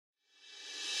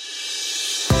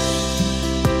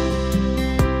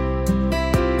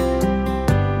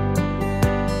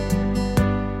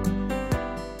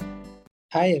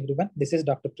Hi everyone, this is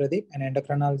Dr. Pradeep, an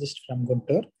endocrinologist from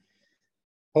Guntur.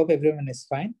 Hope everyone is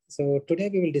fine. So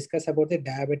today we will discuss about the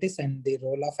diabetes and the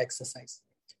role of exercise.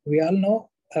 We all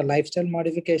know a lifestyle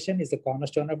modification is the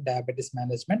cornerstone of diabetes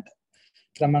management.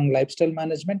 From among lifestyle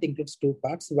management includes two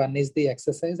parts. One is the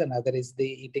exercise and other is the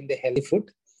eating the healthy food.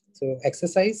 So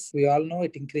exercise, we all know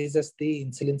it increases the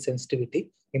insulin sensitivity,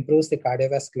 improves the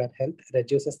cardiovascular health,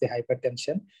 reduces the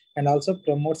hypertension, and also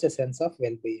promotes a sense of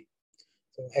well-being.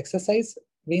 So exercise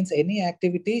means any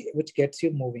activity which gets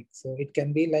you moving. So it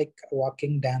can be like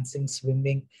walking, dancing,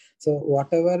 swimming. So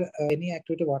whatever, any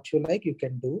activity what you like, you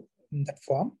can do in that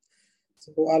form.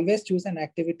 So always choose an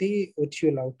activity which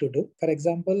you love to do. For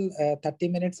example, 30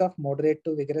 minutes of moderate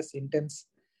to vigorous intense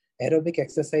aerobic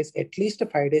exercise at least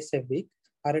 5 days a week,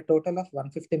 or a total of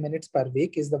 150 minutes per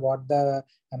week is what the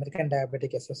American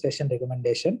Diabetic Association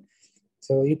recommendation.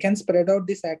 So you can spread out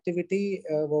this activity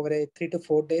over a 3 to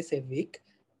 4 days a week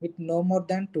with no more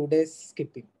than 2 days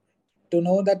skipping. To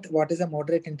know that what is a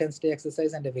moderate intensity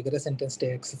exercise and a vigorous intensity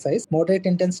exercise. Moderate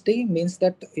intensity means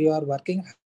that you are working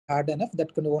hard enough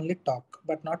that can only talk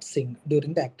but not sing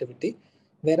during the activity.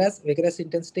 Whereas vigorous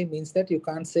intensity means that you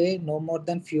can't say no more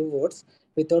than few words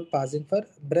without pausing for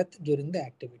breath during the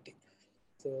activity.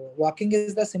 So walking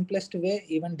is the simplest way,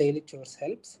 even daily chores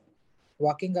helps.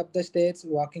 Walking up the stairs,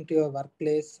 walking to your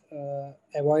workplace,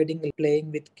 avoiding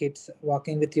playing with kids,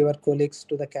 walking with your colleagues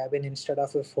to the cabin instead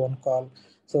of a phone call.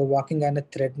 So walking on a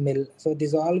treadmill. So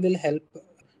these all will help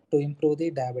to improve the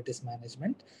diabetes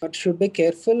management. But should be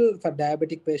careful for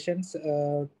diabetic patients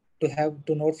to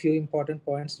note few important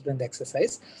points during the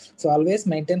exercise. So always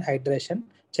maintain hydration,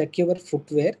 check your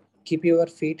footwear, keep your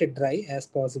feet dry as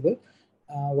possible.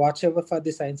 Watch over for the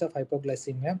signs of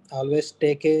hypoglycemia. Always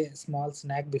take a small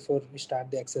snack before we start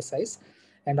the exercise,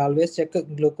 and always check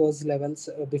glucose levels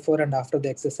before and after the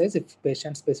exercise if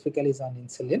patient specifically is on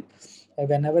insulin.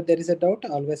 Whenever there is a doubt,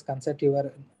 always consult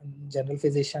your general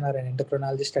physician or an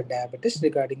endocrinologist or diabetist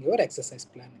regarding your exercise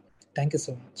planning. Thank you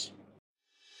so much.